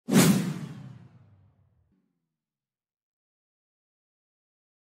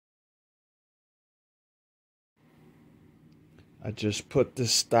I just put the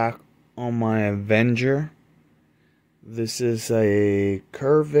stock on my Avenger. This is a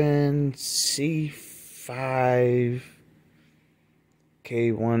Curvin C5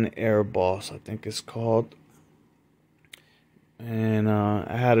 K1 Air Boss, I think it's called. And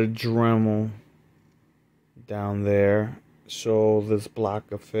I had a Dremel down there so this block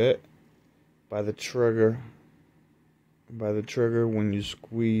could fit. By the trigger, when you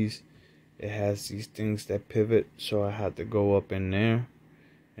squeeze, it has these things that pivot, so I had to go up in there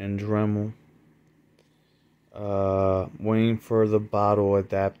and Dremel. Waiting for the bottle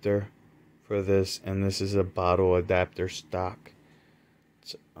adapter for this, and this is a bottle adapter stock.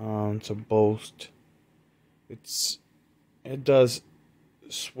 To boast, it does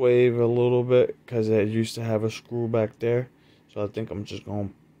sway a little bit because it used to have a screw back there, so I think I'm just gonna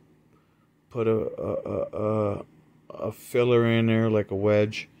put a filler in there like a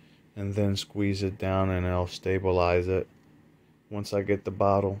wedge, and then squeeze it down, and I'll stabilize it. Once I get the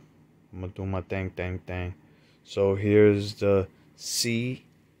bottle, I'm gonna do my thing. So here's the C5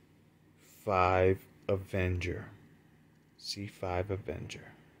 Avenger. C5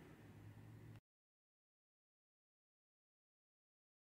 Avenger.